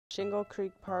Shingle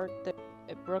Creek Park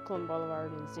at Brooklyn Boulevard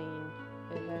in Zane.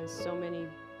 It has so many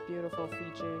beautiful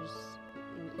features,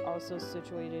 and also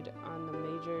situated on the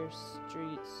major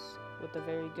streets with a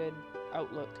very good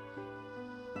outlook.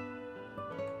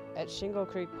 At Shingle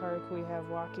Creek Park we have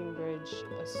walking bridge,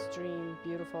 a stream,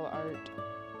 beautiful art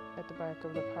at the back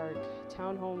of the park,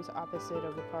 townhomes opposite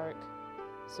of the park,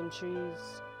 some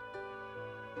trees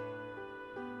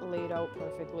laid out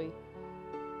perfectly.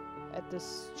 At the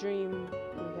stream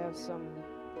we have some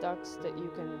ducks that you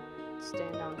can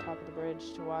stand on top of the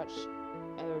bridge to watch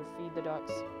or feed the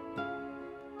ducks.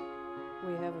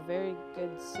 We have a very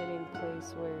good sitting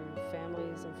place where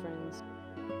families and friends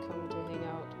come to hang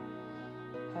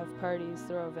out, have parties,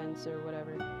 throw events or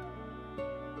whatever.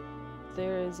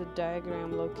 There is a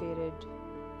diagram located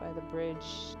by the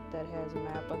bridge that has a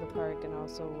map of the park and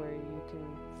also where you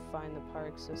can find the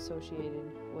parks associated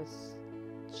with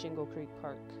Shingle Creek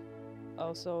Park.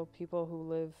 Also, people who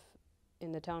live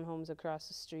in the townhomes across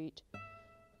the street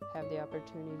have the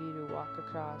opportunity to walk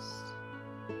across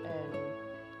and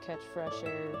catch fresh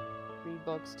air, read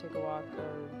books, take a walk,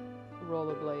 or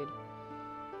rollerblade,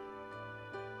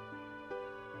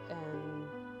 and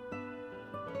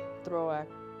throw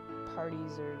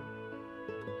parties or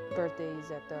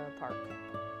birthdays at the park.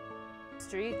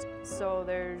 Street, so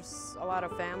there's a lot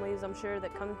of families, I'm sure,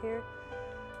 that come here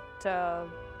to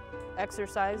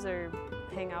exercise or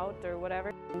hang out or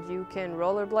whatever. You can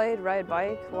rollerblade, ride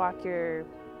bike, walk your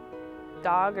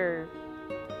dog, or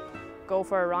go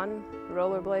for a run,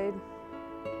 rollerblade.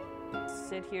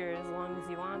 Sit here as long as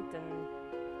you want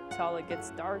until it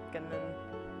gets dark, and then